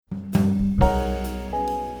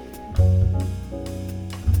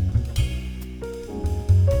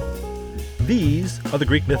of the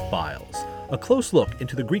Greek Myth Files, a close look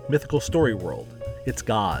into the Greek mythical story world, its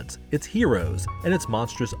gods, its heroes, and its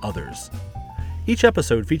monstrous others. Each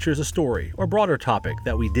episode features a story or broader topic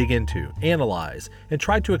that we dig into, analyze, and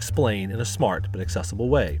try to explain in a smart but accessible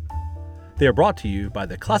way. They are brought to you by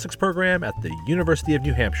the Classics program at the University of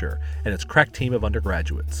New Hampshire and its crack team of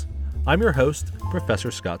undergraduates. I'm your host,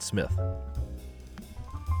 Professor Scott Smith.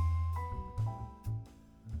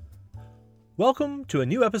 Welcome to a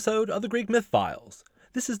new episode of the Greek Myth Files.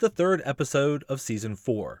 This is the third episode of Season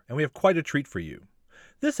 4, and we have quite a treat for you.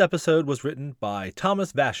 This episode was written by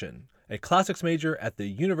Thomas Vashon, a classics major at the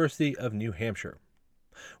University of New Hampshire.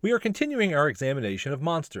 We are continuing our examination of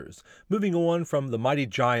monsters, moving on from the mighty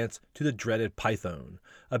giants to the dreaded python,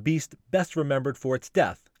 a beast best remembered for its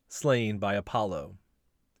death, slain by Apollo.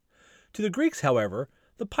 To the Greeks, however,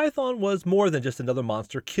 the python was more than just another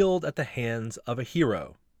monster killed at the hands of a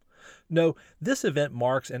hero. No, this event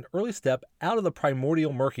marks an early step out of the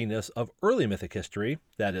primordial murkiness of early mythic history,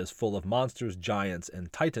 that is, full of monsters, giants,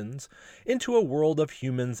 and titans, into a world of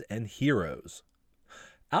humans and heroes.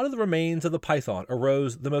 Out of the remains of the python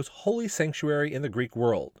arose the most holy sanctuary in the Greek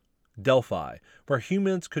world, Delphi, where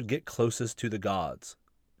humans could get closest to the gods.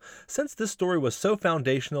 Since this story was so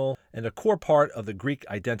foundational and a core part of the Greek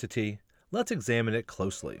identity, let's examine it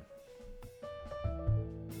closely.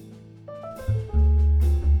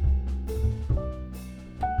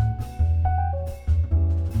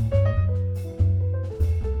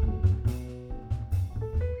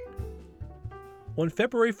 On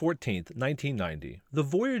February 14, 1990, the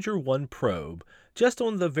Voyager 1 probe, just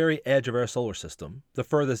on the very edge of our solar system, the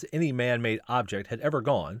furthest any man-made object had ever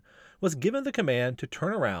gone, was given the command to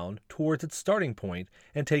turn around towards its starting point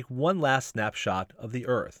and take one last snapshot of the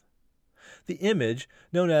Earth. The image,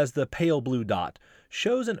 known as the pale blue dot,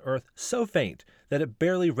 shows an Earth so faint that it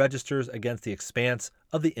barely registers against the expanse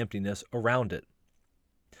of the emptiness around it.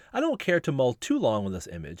 I don't care to mull too long on this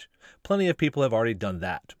image. Plenty of people have already done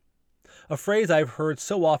that. A phrase I've heard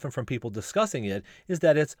so often from people discussing it is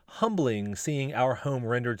that it's humbling seeing our home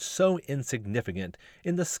rendered so insignificant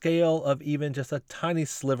in the scale of even just a tiny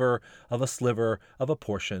sliver of a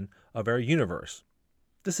portion of our universe.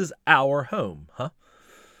 This is our home, huh?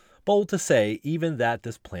 Bold to say even that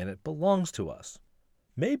this planet belongs to us.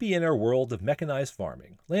 Maybe in our world of mechanized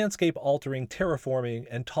farming, landscape-altering terraforming,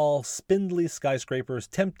 and tall, spindly skyscrapers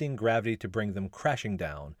tempting gravity to bring them crashing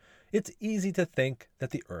down, it's easy to think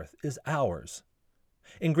that the Earth is ours.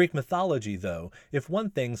 In Greek mythology, though, if one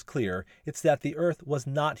thing's clear, it's that the Earth was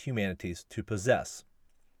not humanity's to possess.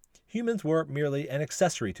 Humans were merely an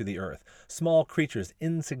accessory to the Earth, small creatures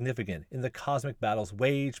insignificant in the cosmic battles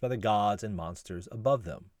waged by the gods and monsters above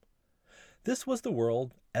them. This was the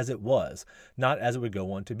world as it was, not as it would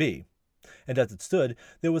go on to be. And as it stood,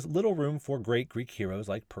 there was little room for great Greek heroes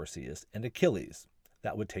like Perseus and Achilles.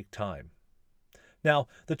 That would take time. Now,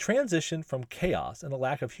 the transition from chaos and a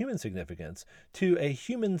lack of human significance to a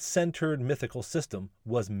human-centered mythical system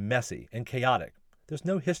was messy and chaotic. There's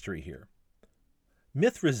no history here.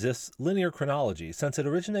 Myth resists linear chronology since it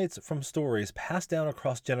originates from stories passed down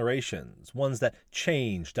across generations, ones that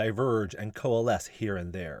change, diverge, and coalesce here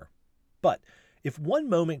and there. But if one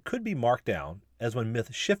moment could be marked down as when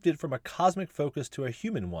myth shifted from a cosmic focus to a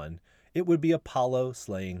human one, it would be Apollo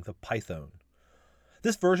slaying the python.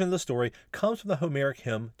 This version of the story comes from the Homeric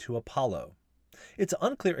hymn to Apollo. It's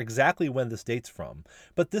unclear exactly when this dates from,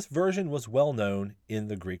 but this version was well known in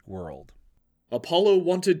the Greek world. Apollo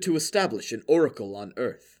wanted to establish an oracle on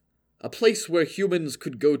Earth, a place where humans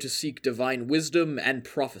could go to seek divine wisdom and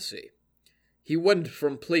prophecy. He went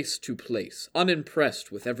from place to place,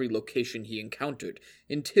 unimpressed with every location he encountered,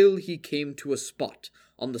 until he came to a spot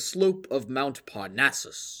on the slope of Mount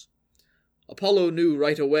Parnassus. Apollo knew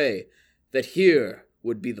right away that here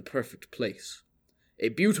would be the perfect place. A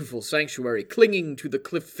beautiful sanctuary clinging to the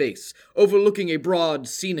cliff face, overlooking a broad,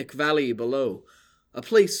 scenic valley below. A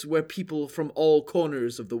place where people from all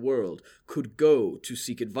corners of the world could go to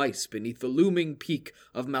seek advice beneath the looming peak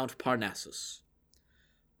of Mount Parnassus.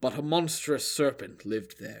 But a monstrous serpent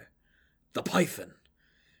lived there, the python.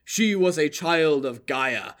 She was a child of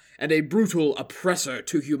Gaia and a brutal oppressor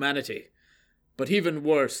to humanity. But even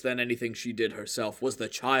worse than anything she did herself was the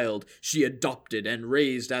child she adopted and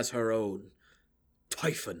raised as her own.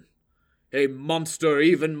 Typhon. A monster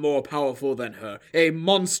even more powerful than her. A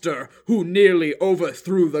monster who nearly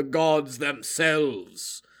overthrew the gods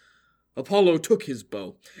themselves. Apollo took his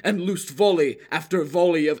bow and loosed volley after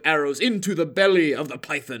volley of arrows into the belly of the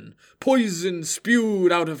python. Poison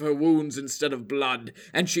spewed out of her wounds instead of blood,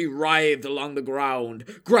 and she writhed along the ground,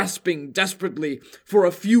 grasping desperately for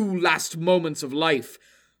a few last moments of life.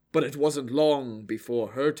 But it wasn't long before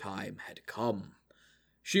her time had come.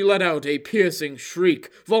 She let out a piercing shriek,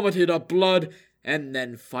 vomited up blood, and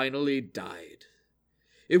then finally died.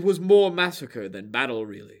 It was more massacre than battle,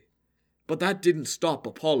 really. But that didn't stop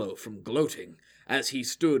Apollo from gloating as he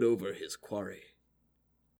stood over his quarry.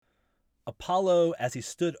 Apollo, as he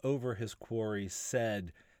stood over his quarry,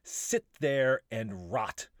 said, "Sit there and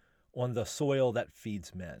rot on the soil that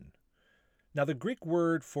feeds men." Now, the Greek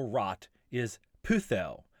word for rot is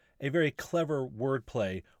puthel, a very clever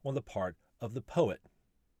wordplay on the part of the poet.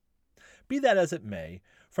 Be that as it may,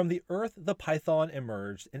 from the earth the python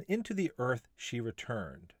emerged, and into the earth she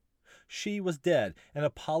returned. She was dead, and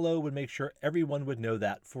Apollo would make sure everyone would know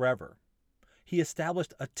that forever. He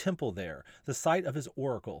established a temple there, the site of his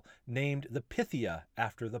oracle, named the Pythia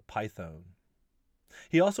after the python.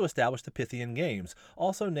 He also established the Pythian Games,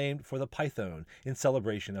 also named for the python, in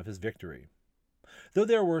celebration of his victory. Though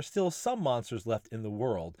there were still some monsters left in the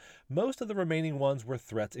world, most of the remaining ones were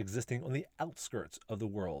threats existing on the outskirts of the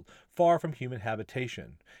world, far from human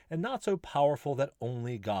habitation, and not so powerful that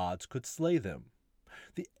only gods could slay them.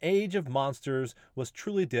 The age of monsters was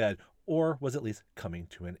truly dead, or was at least coming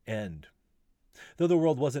to an end. Though the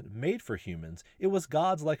world wasn't made for humans, it was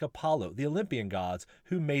gods like Apollo, the Olympian gods,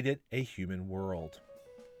 who made it a human world.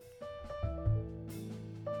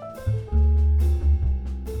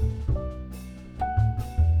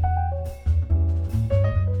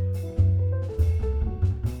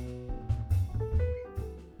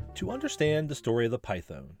 To understand the story of the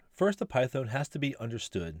python, first the python has to be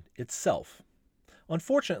understood itself.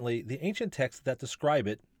 Unfortunately, the ancient texts that describe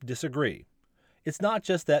it disagree. It's not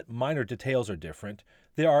just that minor details are different,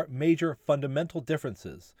 there are major fundamental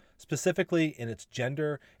differences, specifically in its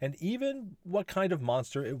gender and even what kind of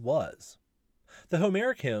monster it was. The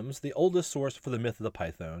Homeric hymns, the oldest source for the myth of the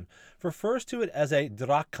python, refers to it as a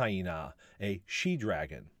drakaina, a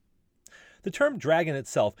she-dragon. The term dragon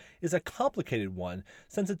itself is a complicated one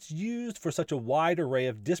since it's used for such a wide array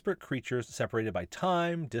of disparate creatures separated by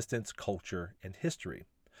time, distance, culture, and history.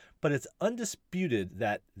 But it's undisputed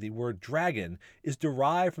that the word dragon is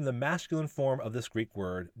derived from the masculine form of this Greek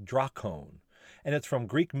word drakon, and it's from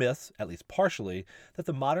Greek myths, at least partially, that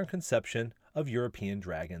the modern conception of European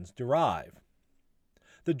dragons derive.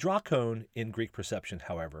 The drakon in Greek perception,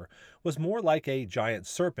 however, was more like a giant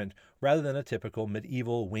serpent rather than a typical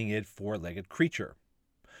medieval winged four-legged creature.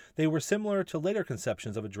 They were similar to later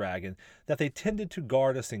conceptions of a dragon that they tended to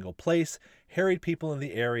guard a single place, harried people in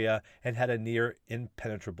the area, and had a near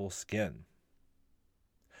impenetrable skin.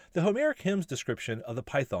 The Homeric hymn's description of the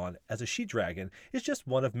python as a she-dragon is just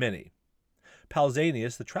one of many.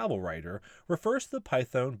 Pausanias, the travel writer, refers to the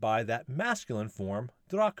python by that masculine form,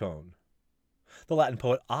 drakon. The Latin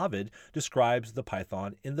poet Ovid describes the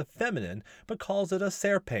python in the feminine, but calls it a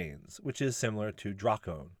serpens, which is similar to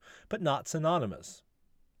drakon, but not synonymous.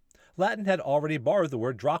 Latin had already borrowed the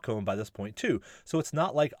word drakon by this point too, so it's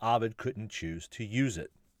not like Ovid couldn't choose to use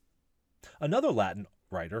it. Another Latin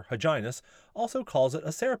writer, Hyginus, also calls it a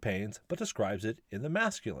serpens, but describes it in the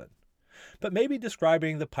masculine. But maybe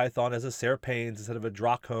describing the python as a serpens instead of a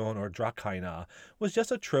drakon or drakaina was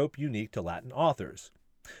just a trope unique to Latin authors.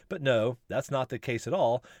 But no, that's not the case at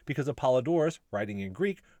all, because Apollodorus, writing in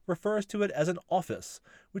Greek, refers to it as an ophis,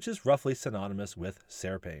 which is roughly synonymous with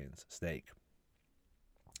serpens, snake.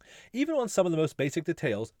 Even on some of the most basic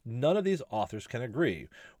details, none of these authors can agree,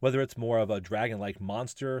 whether it's more of a dragon-like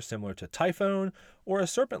monster similar to Typhon, or a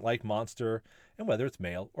serpent-like monster, and whether it's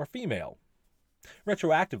male or female.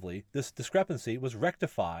 Retroactively, this discrepancy was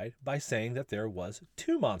rectified by saying that there was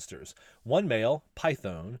two monsters, one male,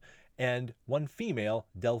 Python, and one female,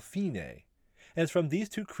 Delphine. And it's from these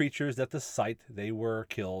two creatures that the site they were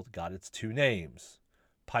killed got its two names,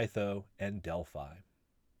 Pytho and Delphi.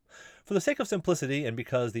 For the sake of simplicity, and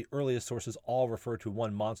because the earliest sources all refer to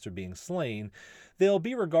one monster being slain, they'll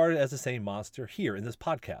be regarded as the same monster here in this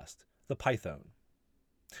podcast, the python.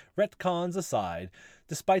 Retcons aside,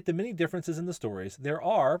 despite the many differences in the stories, there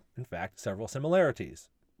are, in fact, several similarities.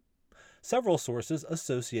 Several sources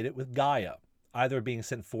associate it with Gaia, either being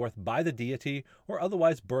sent forth by the deity or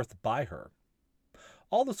otherwise birthed by her.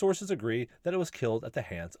 All the sources agree that it was killed at the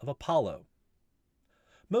hands of Apollo.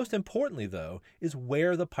 Most importantly, though, is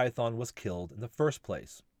where the python was killed in the first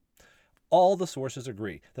place. All the sources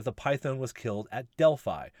agree that the python was killed at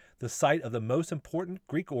Delphi, the site of the most important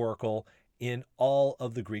Greek oracle in all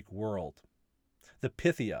of the Greek world, the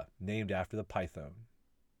Pythia, named after the python.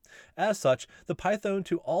 As such, the python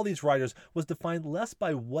to all these writers was defined less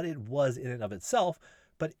by what it was in and of itself,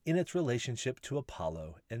 but in its relationship to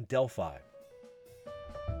Apollo and Delphi.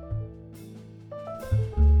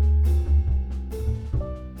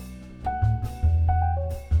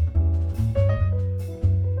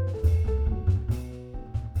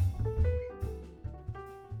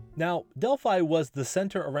 Now, Delphi was the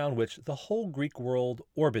center around which the whole Greek world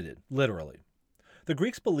orbited, literally. The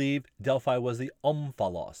Greeks believed Delphi was the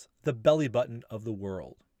omphalos, the belly button of the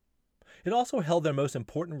world. It also held their most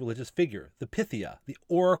important religious figure, the Pythia, the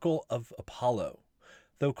oracle of Apollo.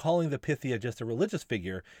 Though calling the Pythia just a religious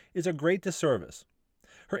figure is a great disservice.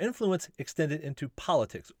 Her influence extended into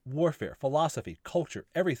politics, warfare, philosophy, culture,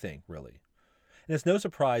 everything, really. And it's no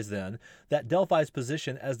surprise, then, that Delphi's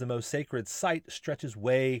position as the most sacred site stretches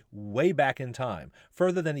way, way back in time,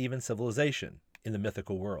 further than even civilization, in the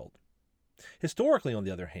mythical world. Historically, on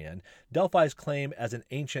the other hand, Delphi's claim as an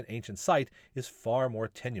ancient site is far more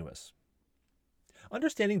tenuous.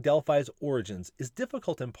 Understanding Delphi's origins is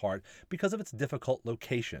difficult in part because of its difficult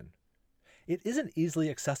location. It isn't easily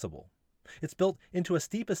accessible. It's built into a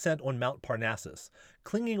steep ascent on Mount Parnassus,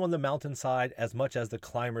 clinging on the mountainside as much as the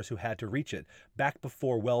climbers who had to reach it back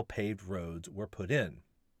before well-paved roads were put in.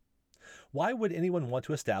 Why would anyone want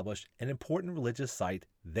to establish an important religious site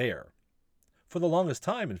there? For the longest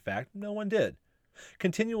time, in fact, no one did.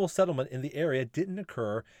 Continual settlement in the area didn't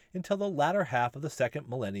occur until the latter half of the second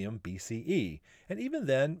millennium BCE, and even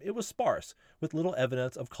then it was sparse, with little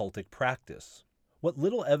evidence of cultic practice. What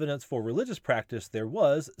little evidence for religious practice there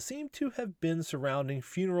was seemed to have been surrounding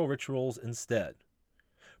funeral rituals instead.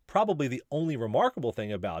 Probably the only remarkable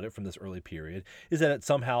thing about it from this early period is that it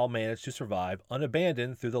somehow managed to survive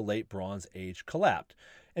unabandoned through the late Bronze Age collapse,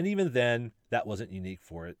 and even then that wasn't unique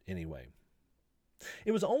for it anyway.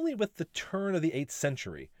 It was only with the turn of the 8th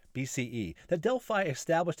century BCE that Delphi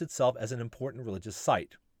established itself as an important religious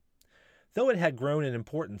site. Though it had grown in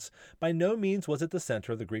importance, by no means was it the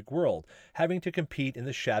center of the Greek world, having to compete in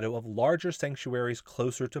the shadow of larger sanctuaries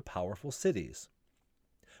closer to powerful cities.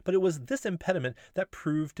 But it was this impediment that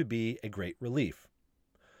proved to be a great relief.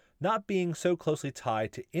 Not being so closely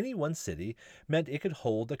tied to any one city meant it could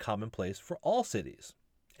hold a common place for all cities.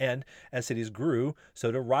 And as cities grew,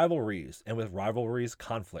 so did rivalries, and with rivalries,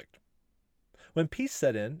 conflict. When peace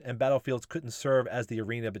set in and battlefields couldn't serve as the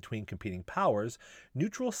arena between competing powers,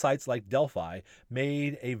 neutral sites like Delphi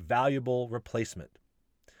made a valuable replacement.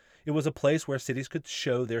 It was a place where cities could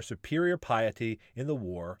show their superior piety in the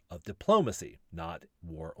war of diplomacy, not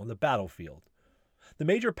war on the battlefield. The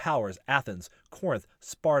major powers, Athens, Corinth,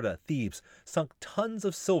 Sparta, Thebes, sunk tons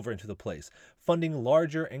of silver into the place, funding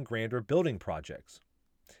larger and grander building projects.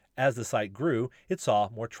 As the site grew, it saw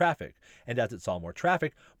more traffic, and as it saw more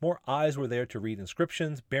traffic, more eyes were there to read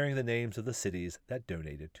inscriptions bearing the names of the cities that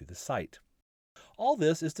donated to the site. All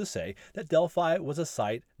this is to say that Delphi was a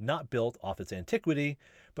site not built off its antiquity,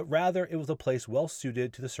 but rather it was a place well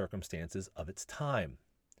suited to the circumstances of its time.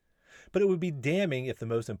 But it would be damning if the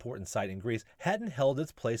most important site in Greece hadn't held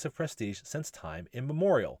its place of prestige since time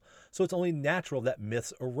immemorial, so it's only natural that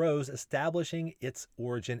myths arose establishing its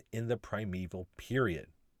origin in the primeval period.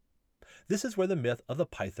 This is where the myth of the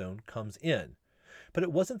Python comes in. But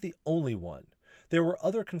it wasn't the only one. There were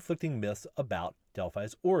other conflicting myths about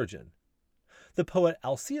Delphi's origin. The poet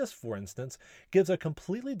Alcaeus, for instance, gives a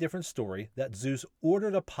completely different story that Zeus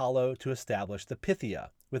ordered Apollo to establish the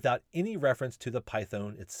Pythia, without any reference to the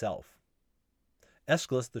Python itself.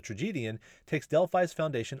 Aeschylus, the tragedian, takes Delphi's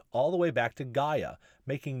foundation all the way back to Gaia,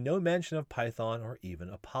 making no mention of Python or even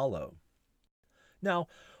Apollo. Now,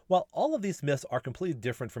 while all of these myths are completely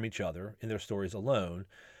different from each other in their stories alone,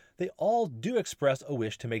 they all do express a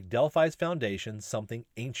wish to make Delphi's foundation something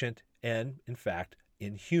ancient and, in fact,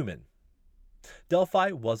 inhuman.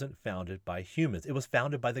 Delphi wasn't founded by humans. It was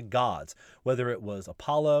founded by the gods, whether it was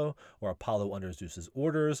Apollo or Apollo under Zeus's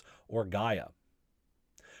orders or Gaia.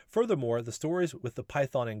 Furthermore, the stories with the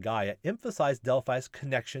Python and Gaia emphasize Delphi's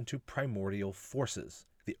connection to primordial forces,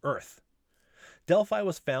 the earth. Delphi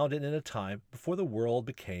was founded in a time before the world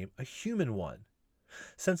became a human one.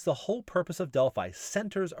 Since the whole purpose of Delphi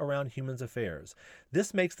centers around humans' affairs,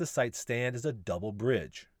 this makes the site stand as a double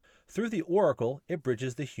bridge. Through the oracle, it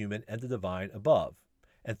bridges the human and the divine above,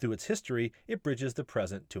 and through its history, it bridges the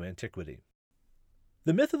present to antiquity.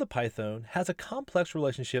 The myth of the Python has a complex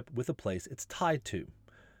relationship with the place it's tied to.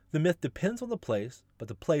 The myth depends on the place, but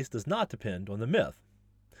the place does not depend on the myth.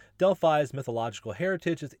 Delphi's mythological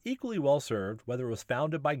heritage is equally well served whether it was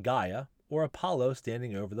founded by Gaia or Apollo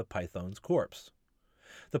standing over the Python's corpse.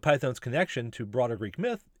 The Python's connection to broader Greek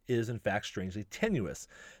myth is in fact strangely tenuous,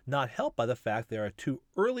 not helped by the fact there are two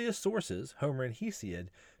earliest sources, Homer and Hesiod,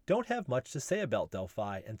 don't have much to say about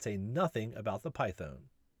Delphi and say nothing about the Python.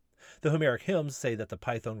 The Homeric hymns say that the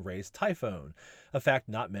Python raised Typhon, a fact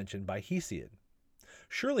not mentioned by Hesiod.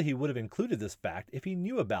 Surely he would have included this fact if he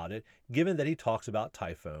knew about it, given that he talks about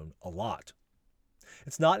Typhon a lot.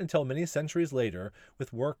 It's not until many centuries later,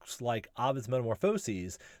 with works like Ovid's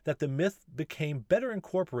Metamorphoses, that the myth became better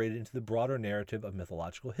incorporated into the broader narrative of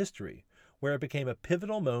mythological history, where it became a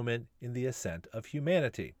pivotal moment in the ascent of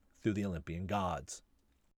humanity through the Olympian gods.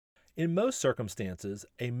 In most circumstances,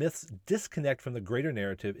 a myth's disconnect from the greater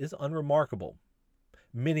narrative is unremarkable.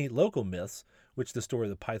 Many local myths, which the story of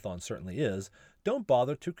the Python certainly is, don't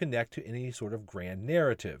bother to connect to any sort of grand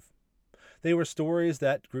narrative. They were stories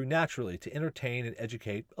that grew naturally to entertain and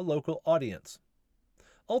educate a local audience.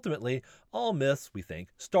 Ultimately, all myths, we think,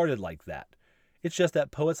 started like that. It's just that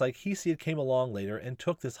poets like Hesiod came along later and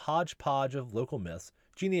took this hodgepodge of local myths,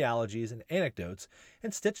 genealogies, and anecdotes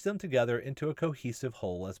and stitched them together into a cohesive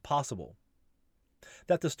whole as possible.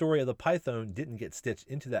 That the story of the Python didn't get stitched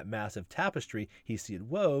into that massive tapestry Hesiod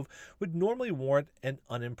wove would normally warrant an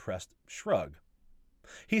unimpressed shrug.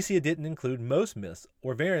 Hesiod didn't include most myths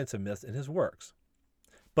or variants of myths in his works.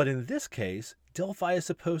 But in this case, Delphi is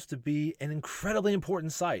supposed to be an incredibly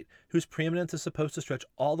important site whose preeminence is supposed to stretch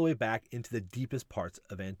all the way back into the deepest parts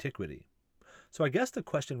of antiquity. So I guess the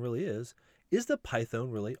question really is the Python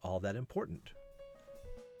really all that important?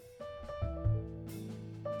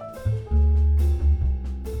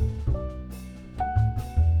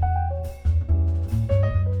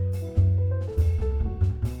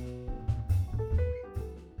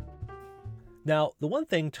 Now, the one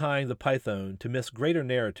thing tying the Python to myth's greater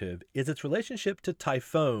narrative is its relationship to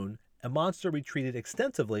Typhon, a monster we treated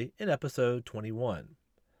extensively in episode 21.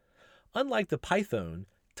 Unlike the Python,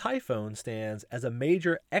 Typhon stands as a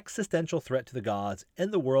major existential threat to the gods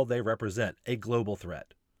and the world they represent, a global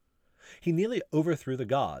threat. He nearly overthrew the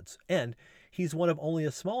gods, and he's one of only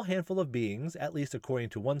a small handful of beings, at least according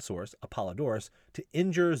to one source, Apollodorus, to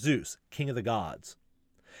injure Zeus, king of the gods.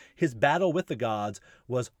 His battle with the gods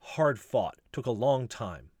was hard fought, took a long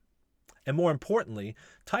time. And more importantly,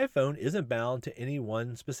 Typhon isn't bound to any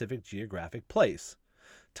one specific geographic place.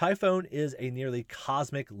 Typhon is a nearly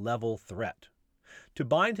cosmic level threat. To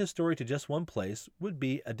bind his story to just one place would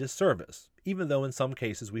be a disservice, even though in some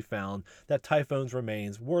cases we found that Typhon's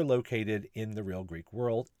remains were located in the real Greek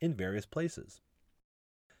world in various places.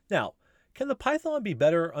 Now, can the Python be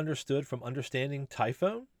better understood from understanding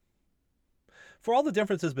Typhon? For all the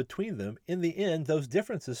differences between them, in the end, those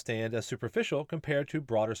differences stand as superficial compared to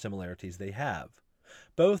broader similarities they have.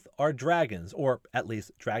 Both are dragons, or at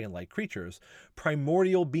least dragon-like creatures,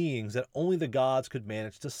 primordial beings that only the gods could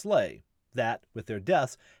manage to slay, that, with their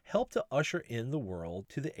deaths, helped to usher in the world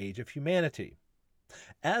to the age of humanity.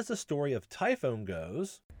 As the story of Typhon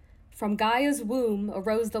goes, from Gaia's womb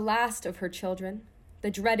arose the last of her children, the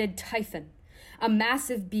dreaded Typhon, a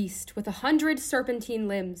massive beast with 100 serpentine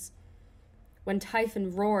limbs. When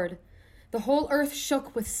Typhon roared, the whole earth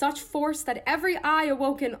shook with such force that every eye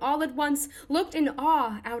awoken all at once looked in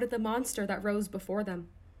awe out at the monster that rose before them.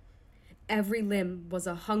 Every limb was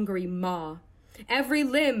a hungry maw. Every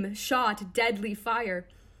limb shot deadly fire.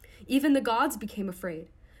 Even the gods became afraid,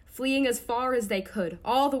 fleeing as far as they could,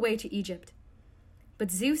 all the way to Egypt.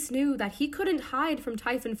 But Zeus knew that he couldn't hide from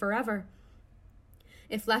Typhon forever.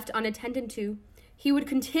 If left unattended to, he would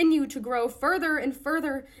continue to grow further and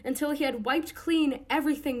further until he had wiped clean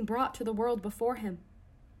everything brought to the world before him.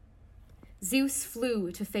 Zeus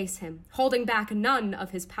flew to face him, holding back none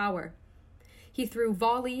of his power. He threw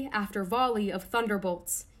volley after volley of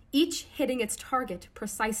thunderbolts, each hitting its target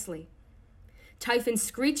precisely. Typhon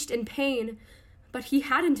screeched in pain, but he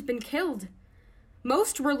hadn't been killed.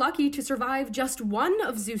 Most were lucky to survive just one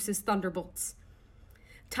of Zeus's thunderbolts.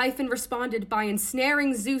 Typhon responded by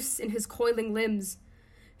ensnaring Zeus in his coiling limbs.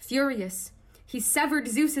 Furious, he severed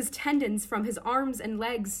Zeus's tendons from his arms and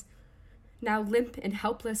legs. Now limp and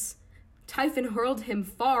helpless, Typhon hurled him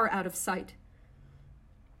far out of sight.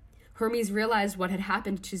 Hermes realized what had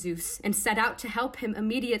happened to Zeus and set out to help him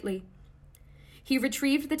immediately. He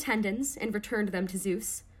retrieved the tendons and returned them to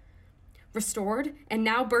Zeus. Restored, and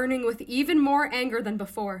now burning with even more anger than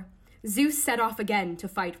before, Zeus set off again to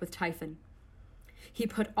fight with Typhon. He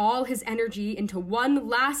put all his energy into one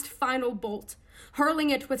last final bolt, hurling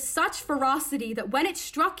it with such ferocity that when it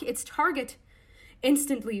struck its target,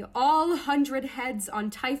 instantly all 100 heads on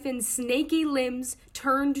Typhon's snaky limbs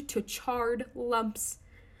turned to charred lumps.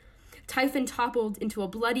 Typhon toppled into a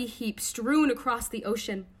bloody heap strewn across the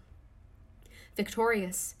ocean.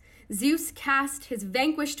 Victorious, Zeus cast his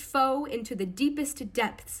vanquished foe into the deepest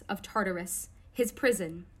depths of Tartarus, his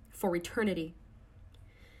prison for eternity.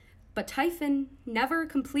 But Typhon never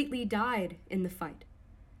completely died in the fight.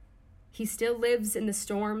 He still lives in the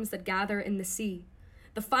storms that gather in the sea,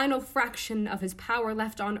 the final fraction of his power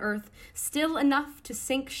left on earth, still enough to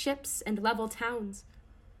sink ships and level towns.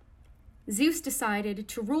 Zeus decided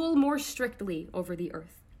to rule more strictly over the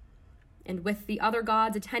earth, and with the other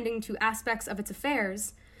gods attending to aspects of its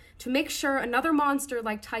affairs, to make sure another monster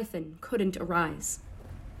like Typhon couldn't arise.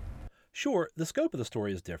 Sure, the scope of the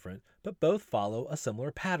story is different, but both follow a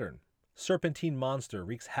similar pattern. Serpentine monster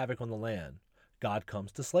wreaks havoc on the land. God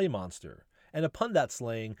comes to slay monster, and upon that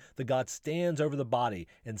slaying, the god stands over the body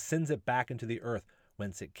and sends it back into the earth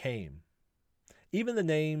whence it came. Even the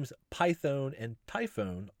names Python and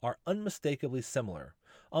Typhon are unmistakably similar,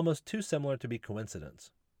 almost too similar to be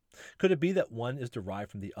coincidence. Could it be that one is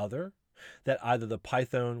derived from the other? That either the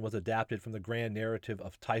Python was adapted from the grand narrative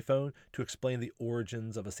of Typhon to explain the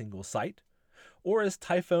origins of a single site? Or is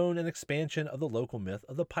Typhon an expansion of the local myth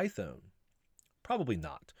of the Python? Probably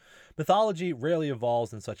not. Mythology rarely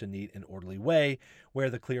evolves in such a neat and orderly way, where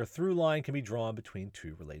the clear through line can be drawn between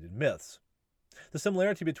two related myths. The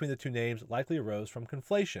similarity between the two names likely arose from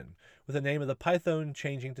conflation, with the name of the Python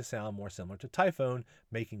changing to sound more similar to Typhon,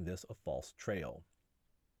 making this a false trail.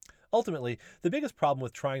 Ultimately, the biggest problem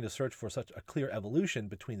with trying to search for such a clear evolution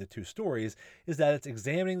between the two stories is that it's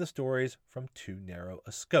examining the stories from too narrow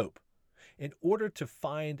a scope. In order to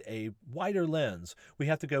find a wider lens, we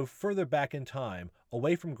have to go further back in time,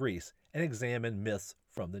 away from Greece, and examine myths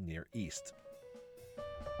from the Near East.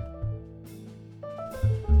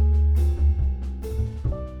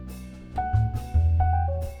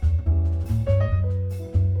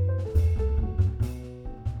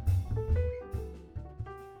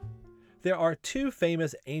 There are two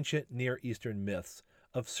famous ancient Near Eastern myths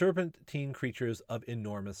of serpentine creatures of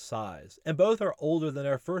enormous size, and both are older than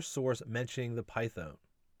our first source mentioning the Python.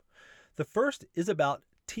 The first is about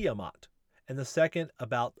Tiamat, and the second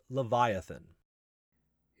about Leviathan.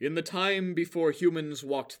 In the time before humans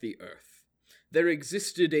walked the earth, there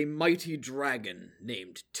existed a mighty dragon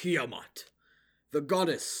named Tiamat, the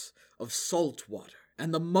goddess of salt water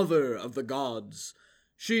and the mother of the gods.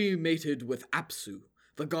 She mated with Apsu,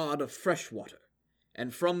 the god of fresh water,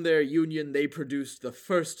 and from their union they produced the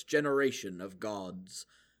first generation of gods.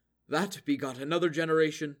 That begot another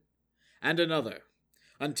generation, and another,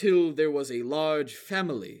 until there was a large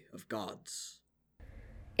family of gods.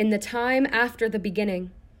 In the time after the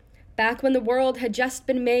beginning, back when the world had just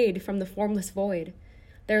been made from the formless void,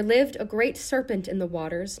 there lived a great serpent in the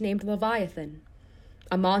waters named Leviathan,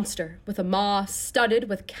 a monster with a maw studded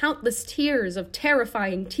with countless tiers of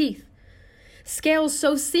terrifying teeth, scales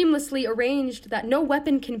so seamlessly arranged that no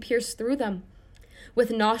weapon can pierce through them,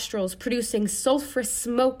 with nostrils producing sulphurous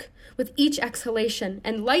smoke with each exhalation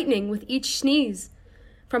and lightning with each sneeze.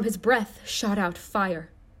 From his breath shot out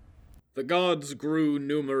fire. The gods grew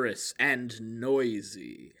numerous and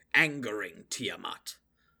noisy, angering Tiamat.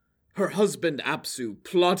 Her husband Apsu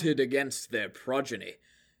plotted against their progeny,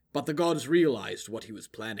 but the gods realized what he was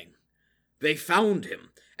planning. They found him,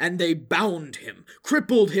 and they bound him,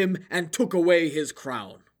 crippled him, and took away his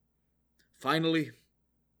crown. Finally,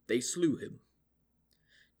 they slew him.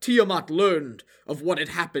 Tiamat learned of what had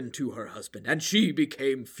happened to her husband, and she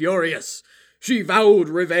became furious. She vowed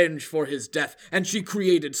revenge for his death, and she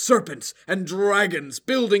created serpents and dragons,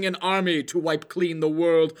 building an army to wipe clean the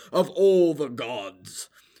world of all the gods.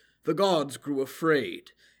 The gods grew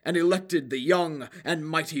afraid, and elected the young and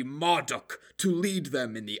mighty Marduk to lead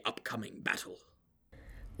them in the upcoming battle.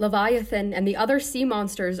 Leviathan and the other sea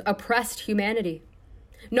monsters oppressed humanity.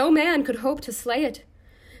 No man could hope to slay it.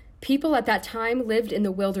 People at that time lived in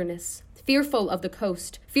the wilderness, fearful of the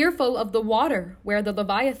coast, fearful of the water where the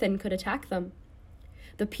Leviathan could attack them.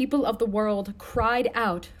 The people of the world cried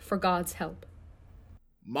out for God's help.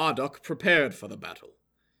 Marduk prepared for the battle,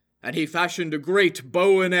 and he fashioned a great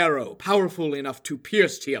bow and arrow powerful enough to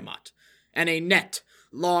pierce Tiamat, and a net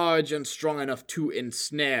large and strong enough to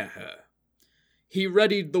ensnare her. He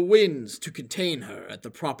readied the winds to contain her at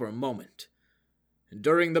the proper moment. And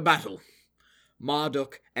during the battle,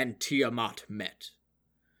 Marduk and Tiamat met.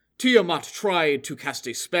 Tiamat tried to cast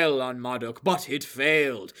a spell on Marduk, but it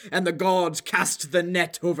failed, and the gods cast the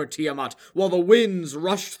net over Tiamat, while the winds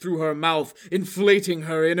rushed through her mouth, inflating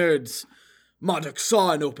her innards. Marduk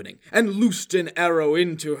saw an opening, and loosed an arrow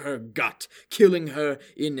into her gut, killing her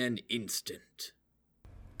in an instant.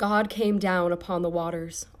 God came down upon the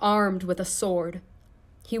waters, armed with a sword.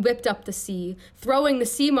 He whipped up the sea, throwing the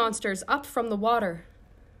sea monsters up from the water,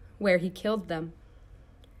 where he killed them.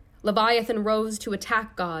 Leviathan rose to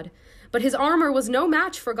attack God, but his armor was no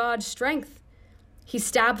match for God's strength. He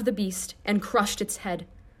stabbed the beast and crushed its head.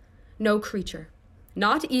 No creature,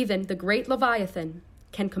 not even the great Leviathan,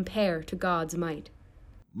 can compare to God's might.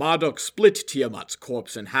 Marduk split Tiamat's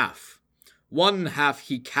corpse in half. One half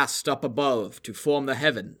he cast up above to form the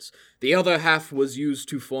heavens. The other half was used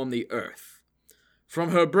to form the earth.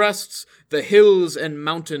 From her breasts the hills and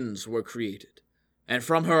mountains were created, and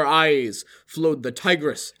from her eyes flowed the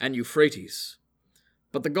Tigris and Euphrates.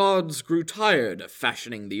 But the gods grew tired of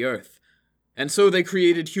fashioning the earth, and so they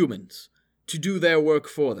created humans to do their work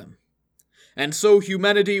for them. And so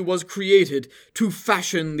humanity was created to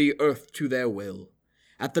fashion the earth to their will,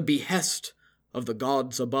 at the behest of the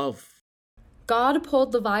gods above. God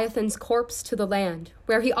pulled Leviathan's corpse to the land,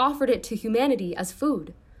 where he offered it to humanity as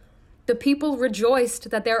food. The people rejoiced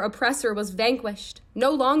that their oppressor was vanquished,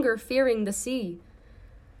 no longer fearing the sea.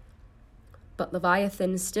 But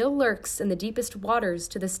Leviathan still lurks in the deepest waters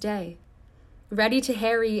to this day, ready to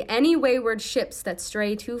harry any wayward ships that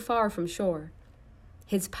stray too far from shore.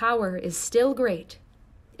 His power is still great,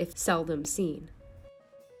 if seldom seen.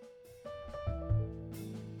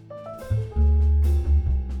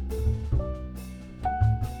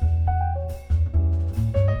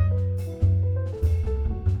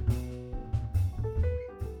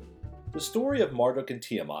 The story of Marduk and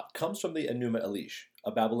Tiamat comes from the Enuma Elish,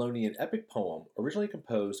 a Babylonian epic poem originally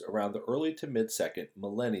composed around the early to mid-2nd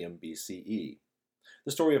millennium BCE.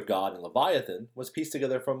 The story of God and Leviathan was pieced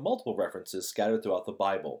together from multiple references scattered throughout the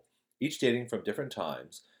Bible, each dating from different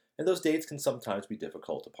times, and those dates can sometimes be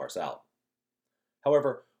difficult to parse out.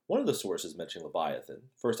 However, one of the sources mentioning Leviathan,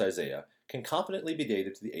 1st Isaiah, can confidently be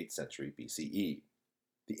dated to the 8th century BCE.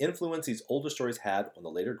 The influence these older stories had on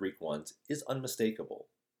the later Greek ones is unmistakable.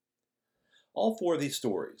 All four of these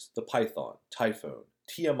stories, the Python, Typhon,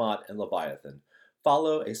 Tiamat, and Leviathan,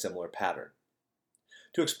 follow a similar pattern.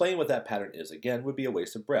 To explain what that pattern is again would be a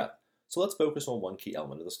waste of breath, so let's focus on one key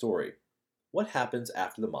element of the story. What happens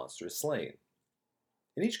after the monster is slain?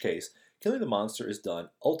 In each case, killing the monster is done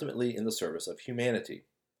ultimately in the service of humanity.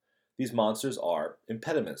 These monsters are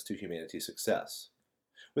impediments to humanity's success.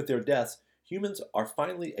 With their deaths, humans are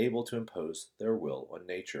finally able to impose their will on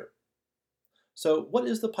nature. So, what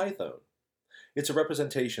is the Python? It's a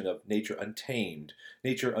representation of nature untamed,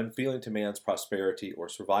 nature unfeeling to man's prosperity or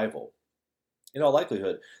survival. In all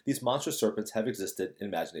likelihood, these monstrous serpents have existed in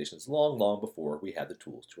imaginations long, long before we had the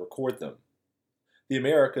tools to record them. The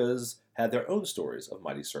Americas had their own stories of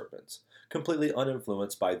mighty serpents, completely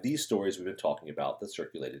uninfluenced by these stories we've been talking about that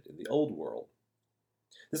circulated in the Old World.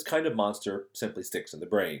 This kind of monster simply sticks in the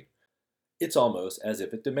brain. It's almost as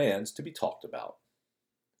if it demands to be talked about.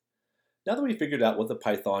 Now that we've figured out what the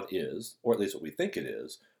Python is, or at least what we think it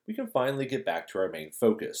is, we can finally get back to our main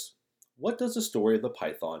focus. What does the story of the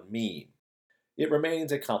Python mean? It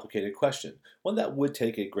remains a complicated question, one that would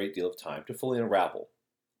take a great deal of time to fully unravel.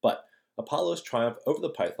 But Apollo's triumph over the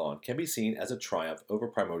Python can be seen as a triumph over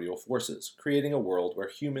primordial forces, creating a world where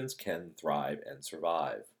humans can thrive and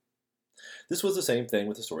survive. This was the same thing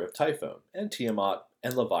with the story of Typhon, and Tiamat,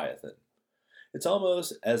 and Leviathan. It's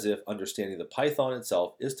almost as if understanding the Python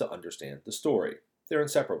itself is to understand the story. They're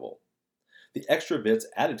inseparable. The extra bits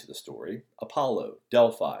added to the story, Apollo,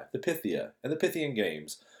 Delphi, the Pythia, and the Pythian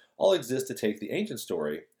Games, all exist to take the ancient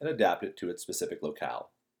story and adapt it to its specific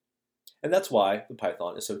locale. And that's why the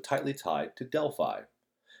Python is so tightly tied to Delphi.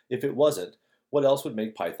 If it wasn't, what else would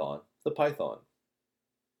make Python the Python?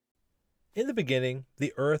 In the beginning,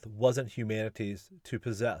 the earth wasn't humanity's to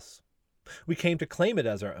possess. We came to claim it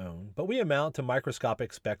as our own, but we amount to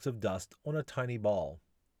microscopic specks of dust on a tiny ball.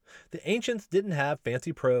 The ancients didn't have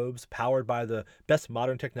fancy probes powered by the best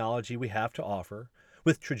modern technology we have to offer,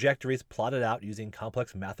 with trajectories plotted out using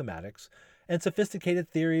complex mathematics, and sophisticated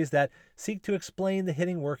theories that seek to explain the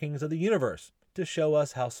hidden workings of the universe to show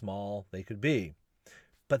us how small they could be.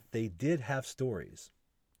 But they did have stories.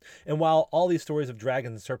 And while all these stories of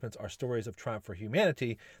dragons and serpents are stories of triumph for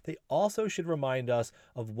humanity, they also should remind us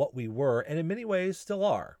of what we were, and in many ways still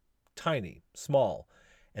are, tiny, small,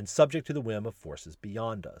 and subject to the whim of forces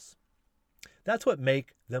beyond us. That's what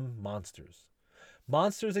make them monsters.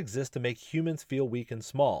 Monsters exist to make humans feel weak and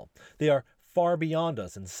small. They are far beyond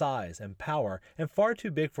us in size and power, and far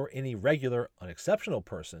too big for any regular, unexceptional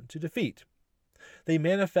person to defeat. They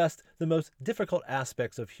manifest the most difficult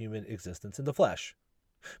aspects of human existence in the flesh.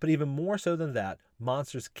 But even more so than that,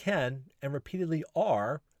 monsters can, and repeatedly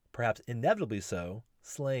are, perhaps inevitably so,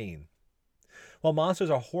 slain. While monsters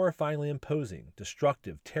are horrifyingly imposing,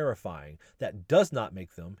 destructive, terrifying, that does not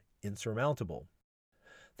make them insurmountable.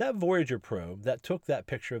 That Voyager probe that took that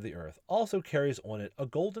picture of the Earth also carries on it a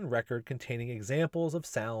golden record containing examples of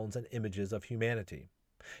sounds and images of humanity,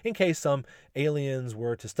 in case some aliens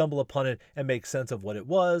were to stumble upon it and make sense of what it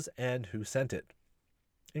was and who sent it.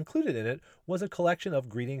 Included in it was a collection of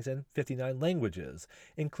greetings in 59 languages,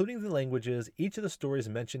 including the languages each of the stories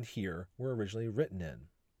mentioned here were originally written in.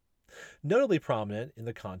 Notably prominent in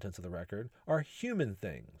the contents of the record are human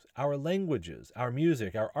things, our languages, our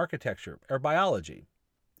music, our architecture, our biology.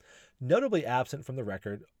 Notably absent from the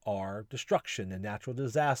record are destruction and natural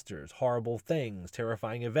disasters, horrible things,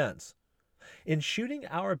 terrifying events. In shooting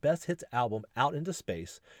our best hits album out into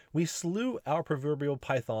space, we slew our proverbial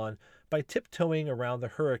python by tiptoeing around the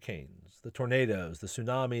hurricanes, the tornadoes, the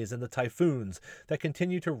tsunamis, and the typhoons that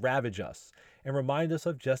continue to ravage us and remind us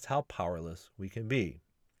of just how powerless we can be.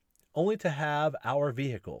 Only to have our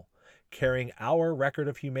vehicle, carrying our record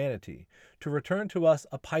of humanity, to return to us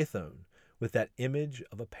a python with that image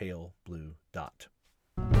of a pale blue dot.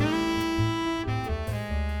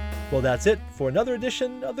 Well, that's it for another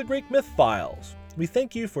edition of the Greek Myth Files. We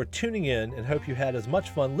thank you for tuning in and hope you had as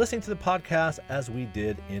much fun listening to the podcast as we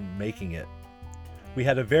did in making it. We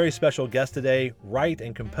had a very special guest today write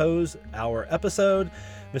and compose our episode,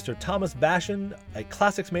 Mr. Thomas Bashan, a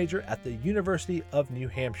classics major at the University of New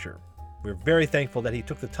Hampshire. We're very thankful that he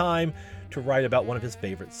took the time to write about one of his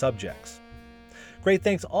favorite subjects. Great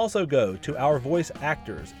thanks also go to our voice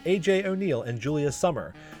actors, AJ O'Neill and Julia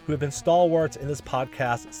Summer, who have been stalwarts in this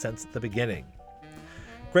podcast since the beginning.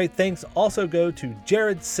 Great thanks also go to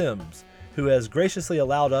Jared Sims, who has graciously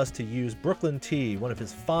allowed us to use Brooklyn Tea, one of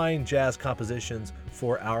his fine jazz compositions,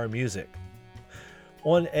 for our music.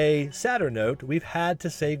 On a sadder note, we've had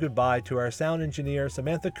to say goodbye to our sound engineer,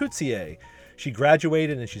 Samantha Coutier. She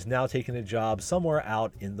graduated and she's now taking a job somewhere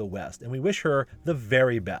out in the West, and we wish her the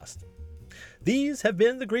very best. These have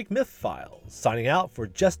been the Greek Myth Files, signing out for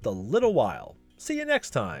just a little while. See you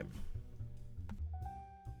next time.